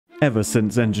Ever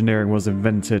since engineering was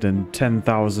invented in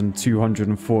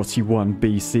 10,241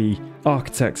 BC,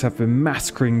 architects have been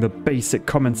massacring the basic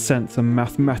common sense and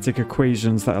mathematic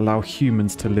equations that allow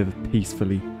humans to live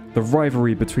peacefully. The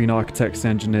rivalry between architects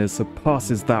and engineers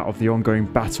surpasses that of the ongoing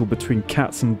battle between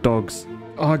cats and dogs.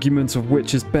 Argument of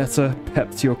which is better,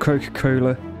 Pepsi or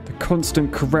Coca-Cola. The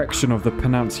constant correction of the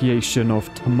pronunciation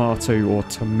of tomato or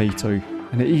tomato.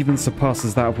 And it even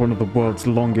surpasses that of one of the world's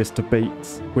longest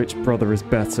debates. Which brother is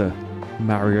better,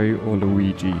 Mario or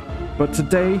Luigi? But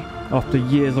today, after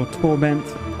years of torment,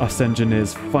 us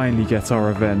engineers finally get our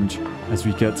revenge as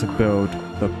we get to build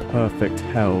the perfect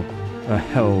hell. A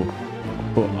hell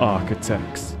for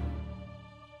architects.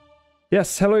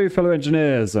 Yes, hello fellow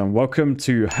engineers and welcome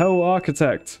to Hell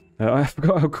Architect. I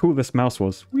forgot how cool this mouse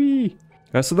was. Whee!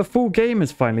 So the full game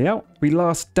is finally out. We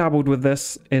last dabbled with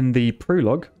this in the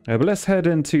prologue, but let's head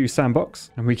into Sandbox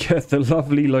and we get the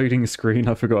lovely loading screen,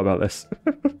 I forgot about this,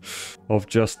 of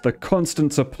just the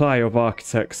constant supply of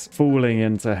architects falling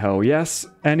into hell. Yes,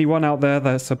 anyone out there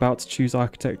that's about to choose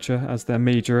architecture as their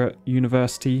major at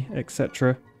university,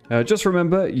 etc. Just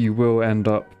remember, you will end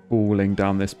up falling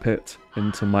down this pit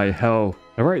into my hell.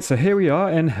 Alright, so here we are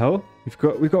in hell.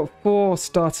 We've got 4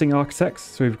 starting architects.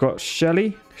 So we've got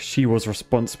Shelley. She was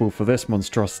responsible for this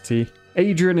monstrosity.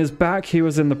 Adrian is back. He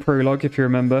was in the prologue, if you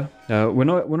remember. We're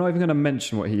not even going to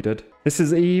mention what he did. This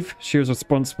is Eve. She was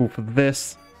responsible for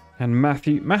this. And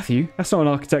Matthew? That's not an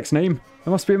architect's name.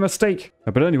 There must be a mistake.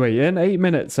 But anyway, in 8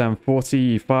 minutes and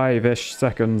 45-ish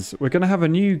seconds, we're going to have a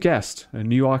new guest. A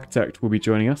new architect will be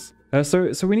joining us.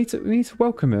 So we need to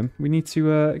welcome him. We need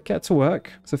to get to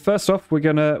work. So first off, we're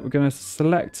gonna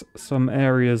select some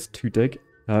areas to dig.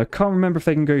 Can't remember if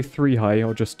they can go 3 high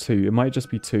or just 2. It might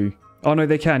just be 2. Oh no,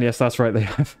 they can. Yes, that's right. They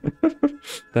have.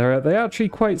 They're actually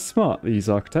quite smart, these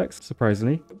architects.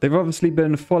 Surprisingly, they've obviously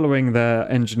been following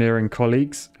their engineering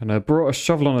colleagues and brought a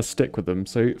shovel on a stick with them.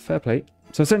 So fair play.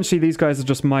 So essentially, these guys are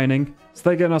just mining. So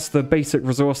they're getting us the basic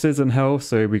resources in hell.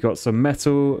 So we got some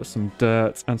metal, some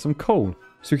dirt, and some coal.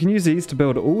 So we can use these to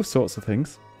build all sorts of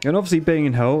things. And obviously being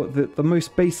in hell, the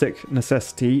most basic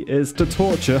necessity is to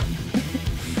torture.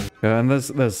 And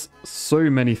there's so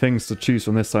many things to choose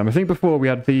from this time. I think before we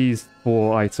had these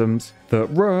 4 items that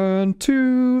run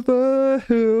to the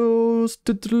hills.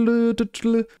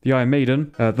 The Iron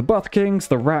Maiden, the Bath Kings,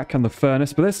 the Rack, and the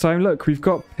Furnace. But this time, look, we've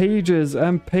got pages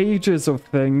and pages of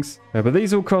things. But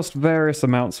these all cost various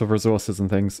amounts of resources and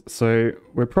things. So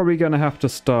we're probably going to have to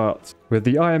start with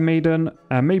the Iron Maiden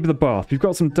and maybe the bath. We've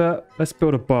got some dirt. Let's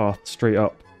build a bath straight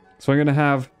up. So I'm going to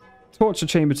have torture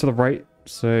chamber to the right.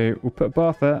 So we'll put a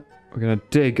bath there. We're going to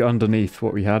dig underneath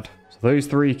what we had. So those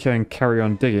 3 can carry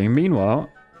on digging. Meanwhile,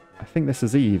 I think this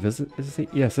is Eve. Is it?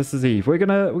 Yes, this is Eve. We're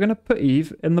gonna put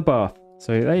Eve in the bath.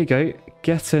 So there you go.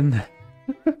 Get in there.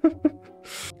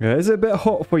 Yeah, is it a bit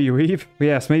hot for you, Eve? But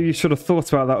yes, maybe you should have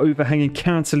thought about that overhanging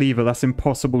cantilever. That's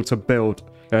impossible to build.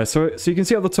 So you can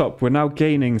see at the top, we're now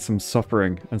gaining some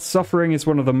suffering. And suffering is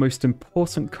one of the most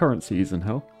important currencies in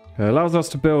hell. It allows us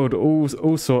to build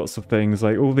all sorts of things,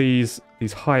 like all these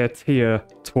higher tier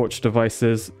torch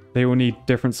devices. They all need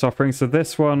different suffering. So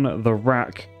this one, the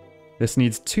Rack, this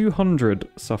needs 200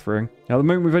 suffering. At the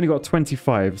moment, we've only got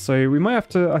 25. So we might have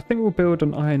to, I think we'll build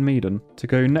an Iron Maiden to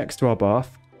go next to our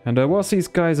bath. And whilst these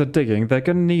guys are digging, they're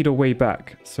going to need a way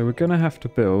back. So we're going to have to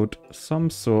build some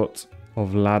sort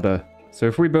of ladder. So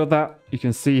if we build that, you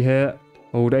can see here,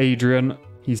 old Adrian,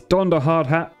 he's donned a hard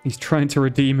hat. He's trying to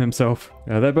redeem himself.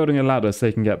 They're building a ladder so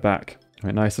they can get back.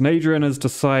 Right, nice. And Adrian has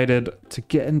decided to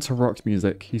get into rock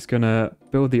music. He's gonna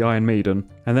build the Iron Maiden.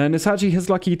 And then it's actually his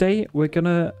lucky day. We're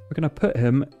gonna put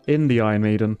him in the Iron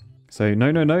Maiden. So no,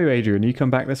 Adrian, you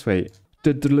come back this way.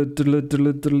 So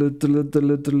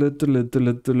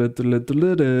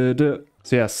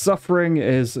yeah, suffering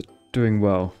is doing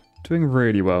well. Doing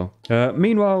really well.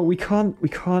 Meanwhile, we can't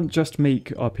just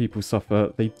make our people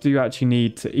suffer. They do actually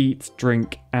need to eat,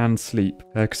 drink, and sleep.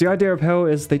 Because the idea of hell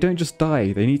is they don't just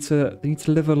die. They need to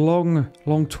live a long,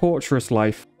 torturous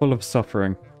life full of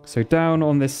suffering. So down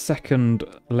on this second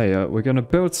layer, we're going to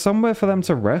build somewhere for them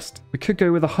to rest. We could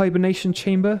go with a hibernation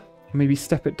chamber. Maybe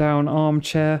step it down,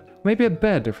 armchair, maybe a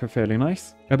bed if we're feeling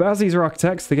nice. But as these are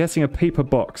architects, they're getting a paper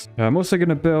box. I'm also going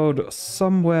to build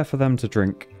somewhere for them to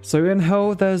drink. So in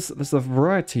hell, there's a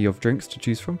variety of drinks to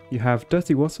choose from. You have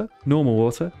dirty water, normal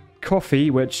water,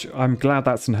 coffee, which I'm glad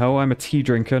that's in hell. I'm a tea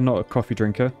drinker, not a coffee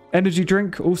drinker. Energy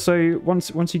drink, also,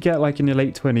 once you get like in your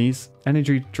late 20s,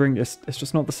 energy drink, it's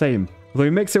just not the same. Although we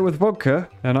mix it with vodka,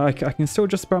 and I can still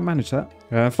just about manage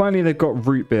that. Finally, they've got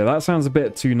root beer. That sounds a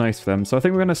bit too nice for them. So I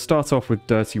think we're going to start off with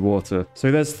dirty water. So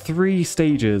there's 3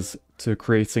 stages to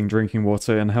creating drinking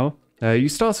water in hell. You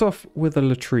start off with a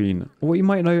latrine, or what you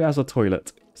might know as a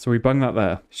toilet. So we bung that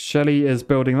there. Shelly is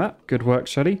building that. Good work,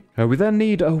 Shelly. We then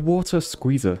need a water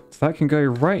squeezer. So that can go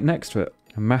right next to it.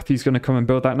 And Matthew's going to come and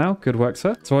build that now. Good work,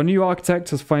 sir. So our new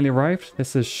architect has finally arrived.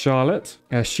 This is Charlotte.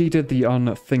 She did the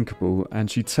unthinkable and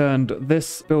she turned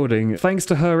this building, thanks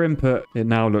to her input, it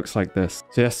now looks like this.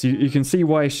 So yes, you can see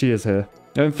why she is here.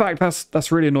 In fact,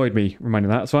 that's really annoyed me, reminding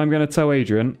that. So I'm going to tell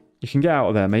Adrian, you can get out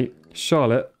of there, mate.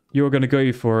 Charlotte, you're going to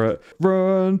go for it.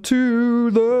 Run to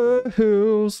the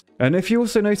hills. And if you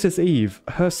also notice Eve,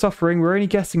 her suffering, we're only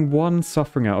getting one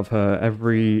suffering out of her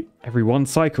every one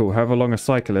cycle, however long a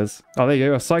cycle is. Oh, there you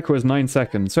go. A cycle is 9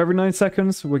 seconds. So every 9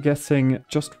 seconds, we're getting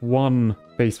just one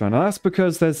base mana. Now that's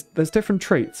because there's different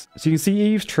traits. So you can see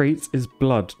Eve's trait is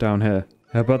blood down here.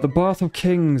 But the Bath of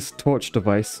Kings torch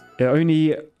device, it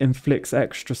only inflicts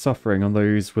extra suffering on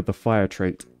those with the fire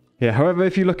trait. Yeah, however,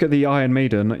 if you look at the Iron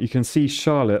Maiden, you can see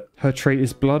Charlotte, her trait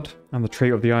is blood, and the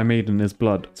trait of the Iron Maiden is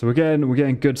blood. So we're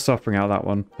getting good suffering out of that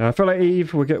one. I feel like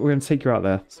Eve, we're going to take you out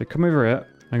there. So come over here.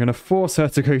 I'm going to force her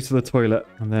to go to the toilet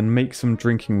and then make some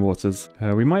drinking waters.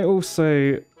 We might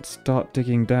also start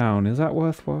digging down. Is that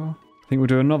worthwhile? I think we'll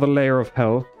do another layer of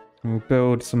hell and we'll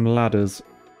build some ladders.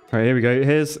 All right, here we go.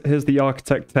 Here's the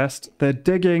architect test. They're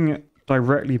digging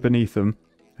directly beneath them.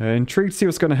 Intrigued to see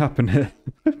what's going to happen here.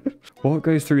 What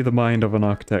goes through the mind of an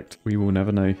architect? We will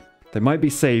never know. They might be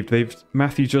saved.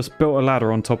 Matthew just built a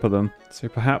ladder on top of them. So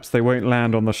perhaps they won't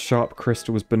land on the sharp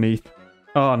crystals beneath.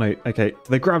 Oh, no. Okay.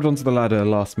 So they grabbed onto the ladder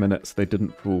last minute, so they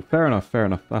didn't fall. Fair enough. Fair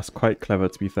enough. That's quite clever,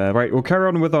 to be fair. Right, we'll carry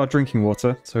on with our drinking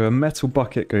water. So a metal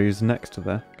bucket goes next to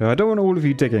there. I don't want all of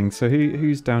you digging. So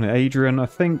who's down here? Adrian, I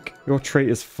think your trait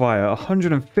is fire.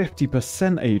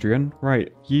 150%, Adrian.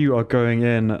 Right. You are going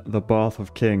in the Bath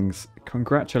of Kings.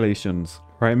 Congratulations.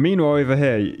 Right, meanwhile over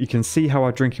here, you can see how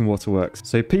our drinking water works.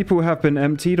 So people have been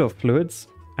emptied of fluids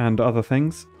and other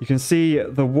things. You can see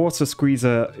the water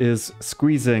squeezer is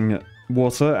squeezing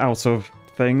water out of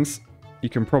things. You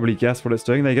can probably guess what it's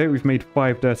doing. There you go, we've made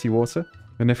 5 dirty water.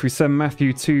 And if we send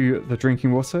Matthew to the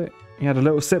drinking water, he had a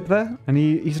little sip there, and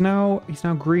he's now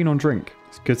green on drink.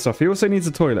 It's good stuff. He also needs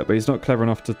a toilet, but he's not clever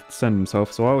enough to send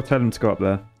himself, so I'll tell him to go up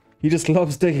there. He just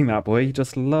loves digging, that boy. He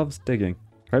just loves digging.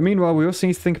 Right, meanwhile, we also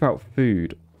need to think about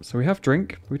food. So we have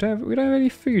drink. We don't have any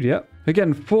food yet.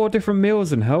 Again, 4 different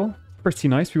meals in hell. Pretty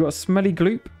nice. We've got a smelly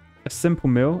gloop, a simple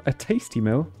meal, a tasty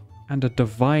meal, and a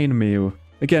divine meal.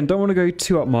 Again, don't want to go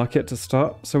too upmarket to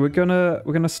start. So we're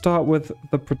gonna start with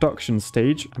the production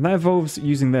stage, and that involves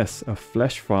using this, a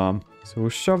flesh farm. So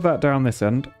we'll shove that down this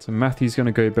end. So Matthew's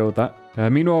gonna go build that.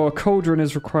 Meanwhile, a cauldron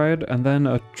is required, and then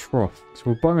a trough. So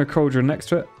we'll bung a cauldron next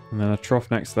to it, and then a trough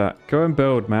next to that. Go and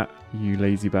build, Matt, you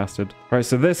lazy bastard. Right,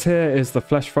 so this here is the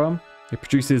flesh farm. It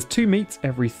produces 2 meats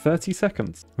every 30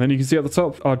 seconds. And then you can see at the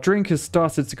top, our drink has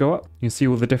started to go up. You can see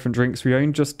all the different drinks we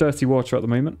own, just dirty water at the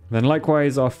moment. And then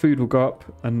likewise, our food will go up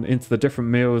and into the different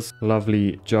meals.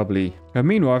 Lovely jubbly. And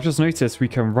meanwhile, I've just noticed we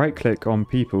can right click on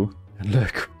people. And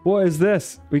look, what is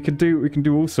this? We can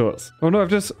do all sorts. Oh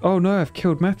no, I've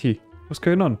killed Matthew. What's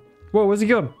going on? Whoa, where's he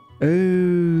gone?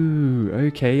 Oh,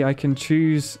 okay. I can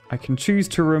choose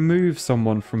to remove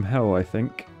someone from hell, I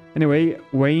think. Anyway,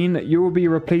 Wayne, you will be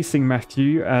replacing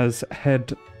Matthew as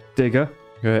head digger.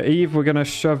 Eve, we're going to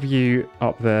shove you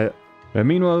up there.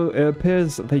 Meanwhile, it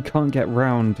appears they can't get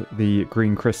round the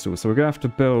green crystal, so we're going to have to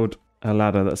build a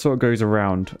ladder that sort of goes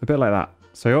around, a bit like that.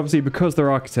 So obviously, because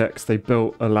they're architects, they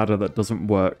built a ladder that doesn't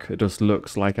work. It just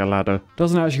looks like a ladder.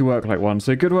 Doesn't actually work like one.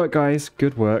 So good work, guys.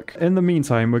 Good work. In the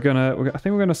meantime, I think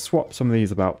we're gonna swap some of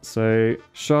these about. So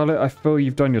Charlotte, I feel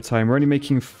you've done your time. We're only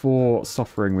making 4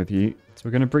 suffering with you. So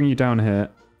we're gonna bring you down here.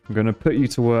 I'm gonna put you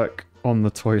to work on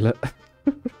the toilet.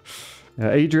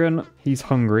 Adrian, he's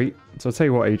hungry. So I'll tell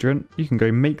you what, Adrian, you can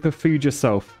go make the food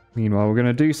yourself. Meanwhile, we're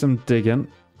gonna do some digging.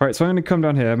 Right, so I'm going to come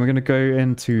down here and we're going to go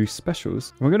into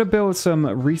specials. We're going to build some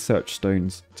research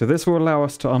stones. So this will allow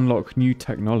us to unlock new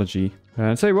technology. And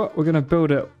I'll tell you what, we're going to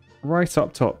build it right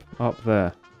up top, up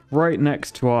there. Right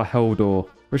next to our hell door,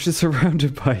 which is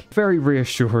surrounded by very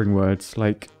reassuring words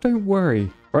like, don't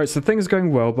worry. Right, so things are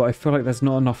going well, but I feel like there's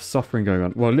not enough suffering going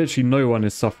on. Well, literally no one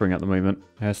is suffering at the moment.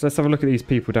 So let's have a look at these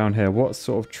people down here. What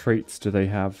sort of traits do they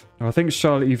have? Well, I think,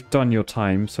 Charlotte, you've done your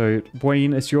time. So,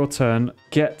 Wayne, it's your turn.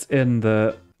 Get in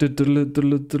the...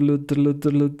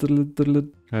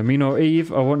 Meanwhile,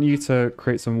 Eve, I want you to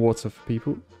create some water for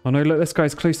people. Oh no, look, this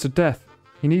guy's close to death.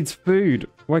 He needs food.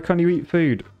 Why can't you eat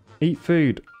food? Eat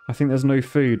food. I think there's no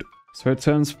food. So it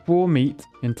turns 4 meat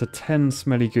into 10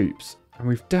 smelly goops. And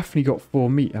we've definitely got 4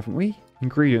 meat, haven't we?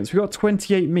 Ingredients. We've got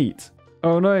 28 meat.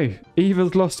 Oh no, Eve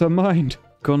has lost her mind.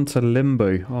 Gone to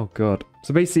limbo. Oh god.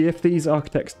 So basically, if these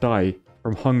architects die,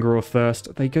 from hunger or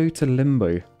thirst, they go to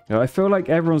limbo. I feel like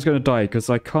everyone's going to die because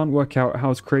I can't work out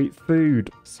how to create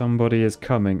food. Somebody is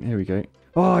coming. Here we go.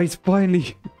 Oh, he's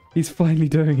finally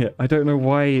doing it. I don't know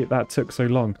why that took so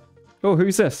long. Oh,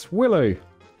 who's this? Willow.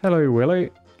 Hello, Willow.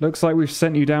 Looks like we've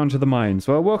sent you down to the mines.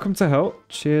 Well, welcome to help.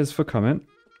 Cheers for coming.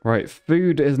 Right,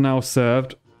 food is now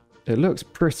served. It looks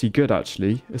pretty good,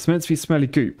 actually. It's meant to be smelly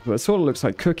goop, but it sort of looks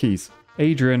like cookies.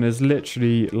 Adrian is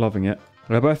literally loving it.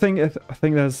 But I think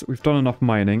we've done enough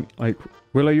mining. Like,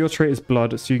 Willow, your trait is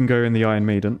blood, so you can go in the Iron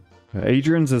Maiden.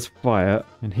 Adrian's is fire,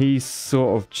 and he's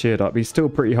sort of cheered up. He's still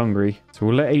pretty hungry, so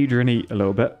we'll let Adrian eat a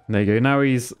little bit. There you go. Now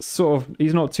he's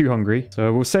not too hungry,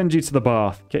 so we'll send you to the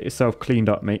bath. Get yourself cleaned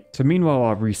up, mate. So meanwhile,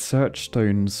 our research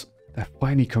stones, they're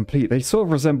finally complete. They sort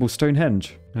of resemble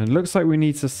Stonehenge. And it looks like we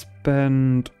need to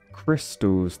spend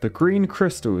crystals. The green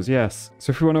crystals, yes. So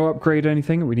if we want to upgrade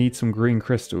anything, we need some green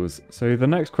crystals. So the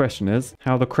next question is,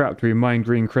 how the crap do we mine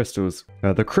green crystals?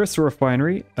 The crystal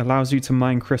refinery allows you to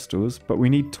mine crystals, but we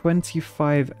need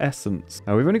 25 essence.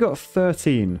 We've only got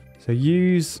 13. So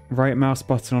use right mouse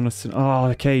button on a... Oh,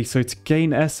 okay. So to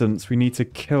gain essence, we need to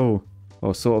kill...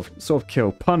 Or sort of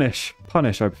kill. Punish, I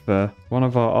prefer. One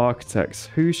of our architects.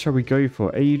 Who shall we go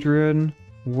for? Adrian,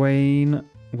 Wayne.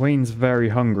 Wayne's very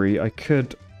hungry. I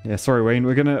could... Yeah, sorry, Wayne.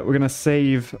 We're gonna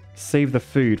save the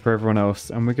food for everyone else,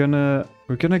 and we're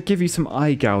gonna give you some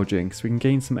eye gouging so we can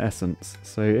gain some essence.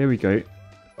 So here we go.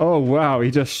 Oh wow, he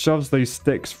just shoves those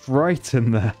sticks right in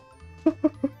there.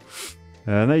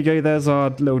 And there you go. There's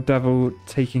our little devil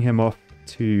taking him off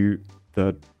to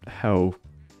the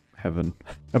heaven.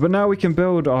 But now we can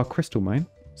build our crystal mine.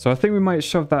 So I think we might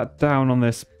shove that down on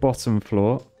this bottom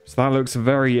floor. So that looks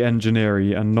very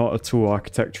engineering and not at all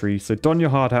architecture-y. So don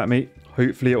your hard hat, mate.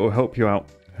 Hopefully it will help you out.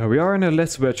 We are in a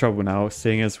little bit of trouble now,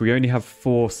 seeing as we only have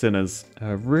 4 sinners.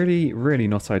 Really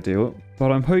not ideal.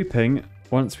 But I'm hoping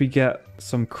once we get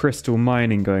some crystal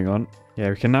mining going on, yeah,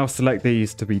 we can now select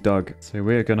these to be dug. So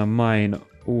we're going to mine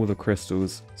all the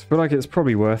crystals. So I feel like it's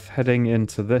probably worth heading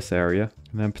into this area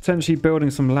and then potentially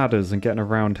building some ladders and getting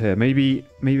around here. Maybe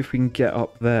if we can get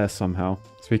up there somehow.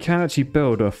 So we can actually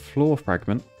build a floor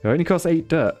fragment. It only costs 8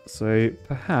 dirt, so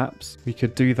perhaps we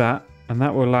could do that. And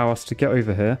that will allow us to get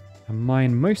over here and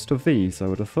mine most of these, I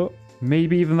would have thought.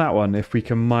 Maybe even that one if we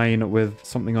can mine with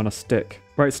something on a stick.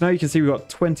 Right, so now you can see we've got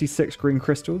 26 green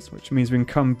crystals, which means we can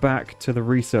come back to the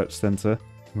research center.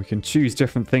 We can choose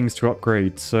different things to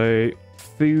upgrade. So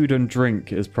food and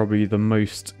drink is probably the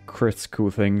most critical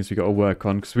things we got to work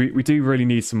on because we do really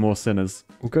need some more sinners.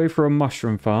 We'll go for a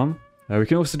mushroom farm. We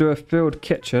can also do a filled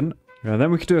kitchen.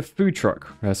 Then we could do a food truck.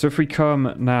 So if we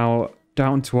come now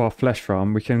down to our flesh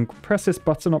farm, we can press this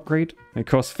button upgrade. It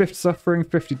costs 50 suffering,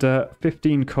 50 dirt,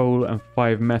 15 coal, and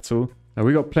 5 metal.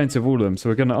 We got plenty of all of them, so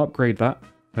we're going to upgrade that.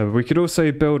 We could also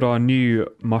build our new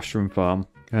mushroom farm.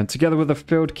 And together with a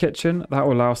filled kitchen, that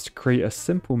will allow us to create a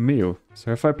simple meal.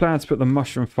 So if I plan to put the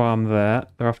mushroom farm there,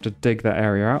 they'll have to dig that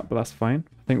area out, but that's fine.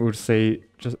 I think we'll say,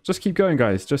 just keep going,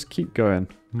 guys. Just keep going.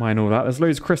 Mine all that. There's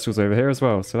loads of crystals over here as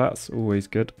well, so that's always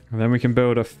good. And then we can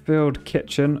build a filled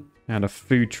kitchen and a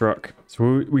food truck.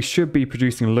 So we should be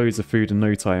producing loads of food in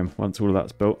no time once all of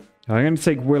that's built. I'm going to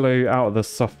take Willow out of the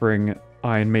suffering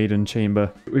Iron Maiden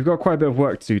chamber. We've got quite a bit of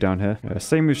work to do down here.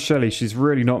 Same with Shelly. She's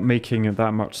really not making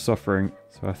that much suffering.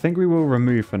 So I think we will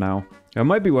remove for now. It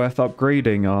might be worth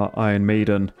upgrading our Iron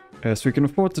Maiden so we can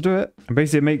afford to do it. And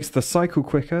basically it makes the cycle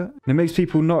quicker. And it makes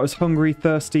people not as hungry,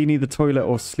 thirsty, need the toilet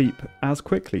or sleep as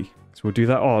quickly. So we'll do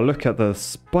that. Oh, look at the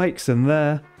spikes in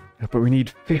there. But we need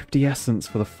 50 essence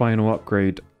for the final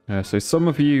upgrade. So some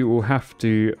of you will have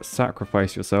to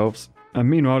sacrifice yourselves. And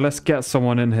meanwhile, let's get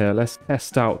someone in here. Let's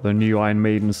test out the new Iron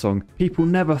Maiden song. People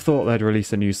never thought they'd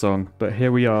release a new song, but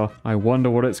here we are. I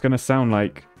wonder what it's going to sound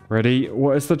like. Ready?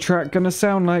 What is the track going to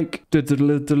sound like?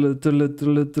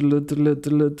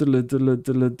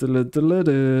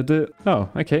 Oh,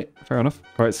 okay. Fair enough.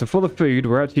 All right, so for the food,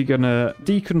 we're actually going to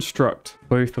deconstruct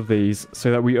both of these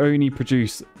so that we only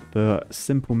produce the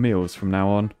simple meals from now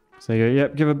on. So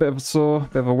yep, give a bit of a saw,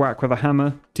 bit of a whack with a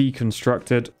hammer,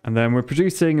 deconstructed. And then we're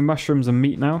producing mushrooms and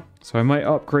meat now. So I might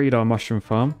upgrade our mushroom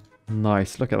farm.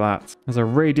 Nice, look at that. There's a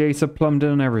radiator plumbed in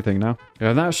and everything now.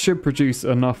 Yeah, that should produce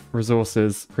enough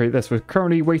resources. Create this. We're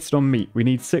currently wasted on meat. We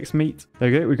need 6 meat.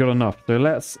 There we go, we got enough. So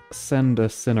let's send a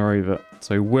sinner over.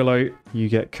 So Willow, you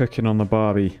get cooking on the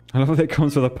Barbie. I love that it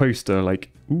comes with a poster,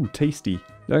 like, ooh, tasty.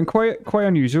 And quite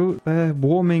unusual. They're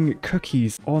warming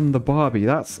cookies on the Barbie.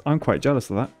 I'm quite jealous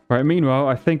of that. Right, meanwhile,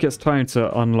 I think it's time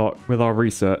to unlock with our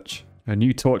research a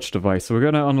new torch device. So we're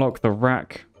going to unlock the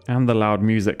rack and the loud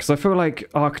music, because I feel like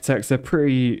architects, they're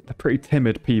pretty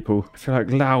timid people. I feel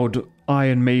like loud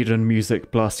Iron Maiden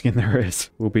music blasting in their ears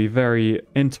will be very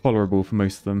intolerable for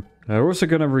most of them. We're also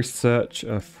going to research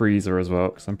a freezer as well,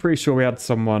 because I'm pretty sure we had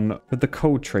someone with the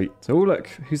cold trait. So, oh look,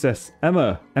 who's this?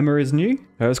 Emma. Emma is new.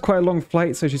 It was quite a long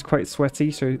flight, so she's quite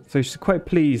sweaty. So she's quite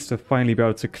pleased to finally be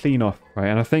able to clean off. Right,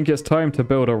 and I think it's time to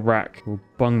build a rack. We'll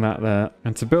bung that there.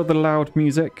 And to build the loud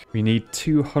music, we need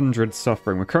 200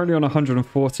 suffering. We're currently on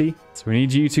 140, so we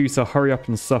need you two to hurry up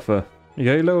and suffer.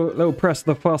 There you go, little press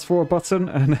the fast forward button,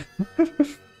 and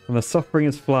and the suffering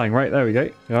is flying. Right, there we go.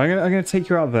 I'm gonna take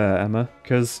you out there, Emma,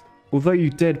 because although you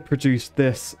did produce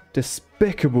this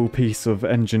despicable piece of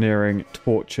engineering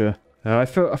torture, I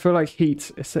feel like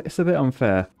heat, it's a bit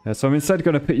unfair. So I'm instead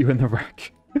going to put you in the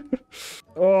rack.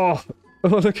 oh,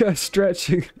 look at her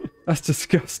stretching. That's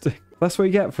disgusting. That's what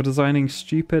you get for designing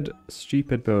stupid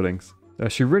buildings.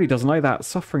 She really doesn't like that.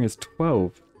 Suffering is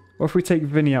 12. What if we take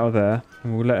Vinny out of there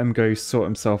and we'll let him go sort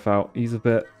himself out? He's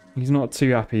not too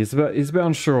happy. He's a bit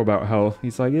unsure about hell.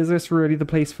 He's like, is this really the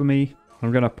place for me?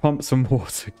 I'm going to pump some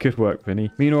water. Good work, Vinny.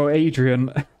 Meanwhile,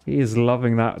 Adrian, he is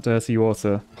loving that dirty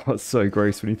water. Oh, it's so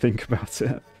gross when you think about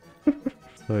it.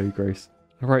 So gross.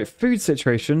 All right, food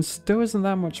situation still isn't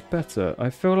that much better. I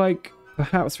feel like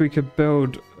perhaps we could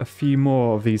build a few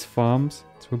more of these farms.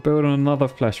 So we'll build on another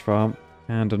flesh farm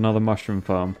and another mushroom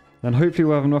farm. Then hopefully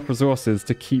we'll have enough resources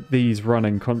to keep these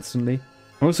running constantly.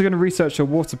 I'm also going to research a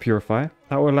water purifier.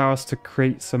 That will allow us to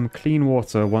create some clean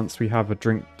water once we have a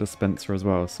drink dispenser as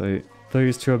well. So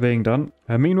those two are being done.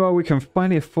 Meanwhile, we can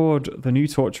finally afford the new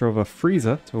torture of a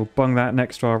freezer. So we'll bung that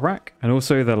next to our rack. And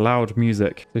also the loud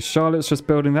music. So Charlotte's just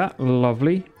building that.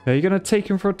 Lovely. Are you going to take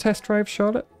him for a test drive,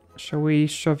 Charlotte? Shall we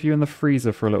shove you in the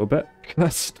freezer for a little bit?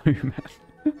 That snowman.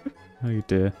 Oh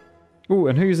dear. Oh,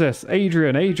 and who's this?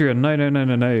 Adrian.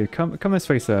 No. Come this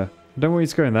way, sir. I don't want you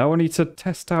to go in there. I want you to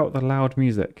test out the loud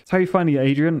music. That's how you find it,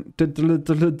 Adrian. It's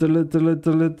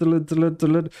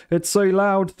so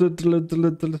loud.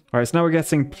 Alright, so now we're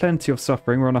getting plenty of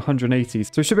suffering. We're on 180.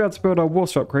 So we should be able to build our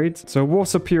water upgrades. So a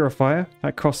water purifier.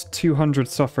 That costs 200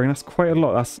 suffering. That's quite a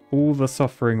lot. That's all the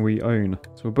suffering we own.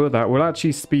 So we'll build that. We'll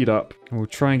actually speed up. And we'll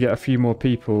try and get a few more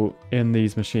people in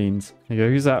these machines. There you go.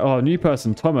 Who's that? Oh, a new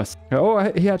person. Thomas. Oh,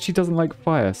 he actually doesn't like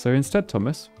fire. So instead,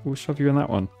 Thomas, we'll shove you in that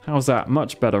one. How's that?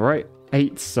 Much better, right?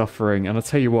 8 suffering. And I'll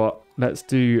tell you what. Let's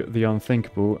do the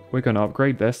unthinkable. We're going to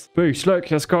upgrade this. Boosh,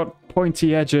 look. It's got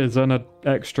pointy edges and an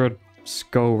extra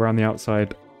skull around the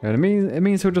outside. And it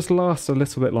means he'll just last a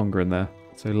little bit longer in there.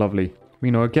 So lovely.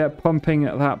 Meanwhile, get pumping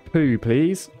that poo,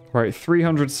 please. Right,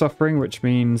 300 suffering, which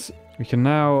means we can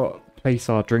now place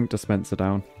our drink dispenser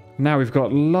down. Now we've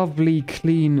got lovely,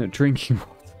 clean drinking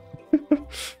water.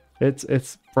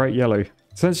 It's bright yellow.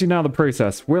 Essentially now the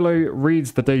process. Willow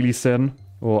reads the Daily Sin,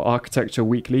 or Architecture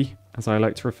Weekly, as I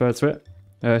like to refer to it.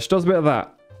 She does a bit of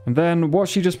that. And then what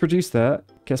she just produced there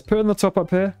gets put in the top up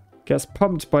here, gets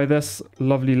pumped by this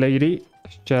lovely lady,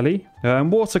 Jelly,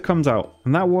 and water comes out.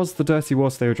 And that was the dirty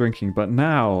water they were drinking. But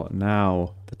now,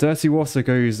 the dirty water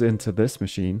goes into this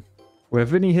machine, where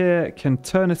Vinny here can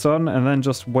turn it on and then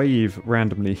just wave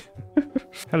randomly.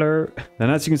 Hello. Then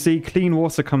as you can see, clean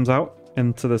water comes out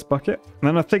into this bucket. And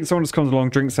then I think someone just comes along,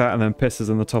 drinks that, and then pisses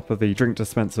in the top of the drink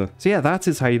dispenser. So yeah, that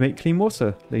is how you make clean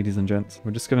water, ladies and gents.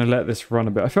 We're just going to let this run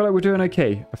a bit. I feel like we're doing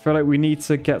okay. I feel like we need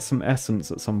to get some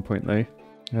essence at some point, though.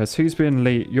 Yes, who's been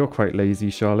late? You're quite lazy,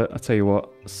 Charlotte. I tell you what,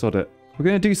 sod it. We're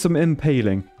going to do some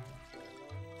impaling.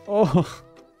 Oh.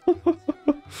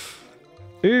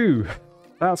 Ooh.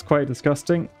 That's quite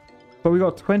disgusting. But we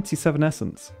got 27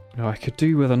 essence. Oh, I could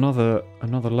do with another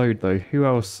load, though. Who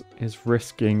else is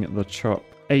risking the chop?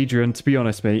 Adrian, to be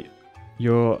honest, mate,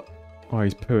 you're... Oh,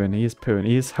 he's pooing. He is pooing.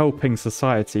 He is helping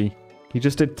society. He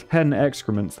just did 10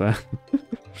 excrements there.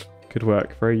 Good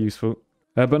work. Very useful.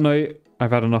 But no,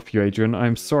 I've had enough of you, Adrian.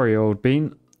 I'm sorry, old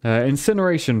bean.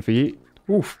 Incineration for you.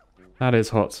 Oof. That is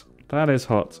hot. That is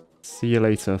hot. See you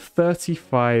later.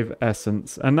 35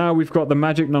 essence. And now we've got the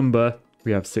magic number.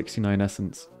 We have 69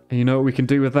 essence. And you know what we can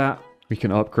do with that? We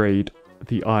can upgrade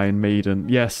the Iron Maiden.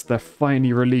 Yes, they're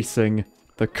finally releasing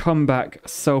the comeback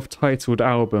self-titled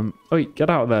album. Oh, get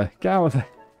out of there. Get out of there.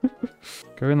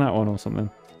 Go in that one or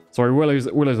something. Sorry, Willow's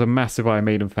a massive Iron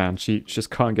Maiden fan. She just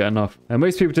can't get enough.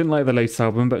 Most people didn't like the latest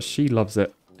album, but she loves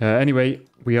it. Anyway,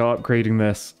 we are upgrading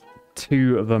this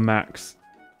to the max.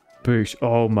 Boosh.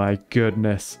 Oh my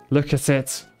goodness. Look at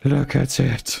it. Look at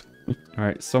it.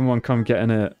 Alright, someone come get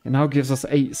in it. It now gives us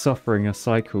 8 suffering a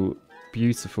cycle.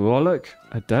 Beautiful. Oh, look.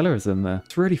 Adela is in there.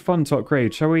 It's really fun to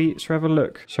upgrade. Shall we have a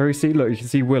look? Shall we see? Look, you can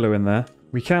see Willow in there.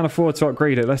 We can't afford to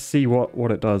upgrade it. Let's see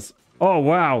what it does. Oh,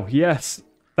 wow. Yes.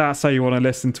 That's how you want to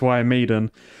listen to Iron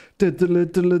Maiden.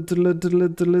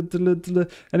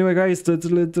 Anyway, guys,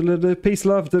 peace,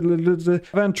 love,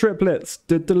 and triplets.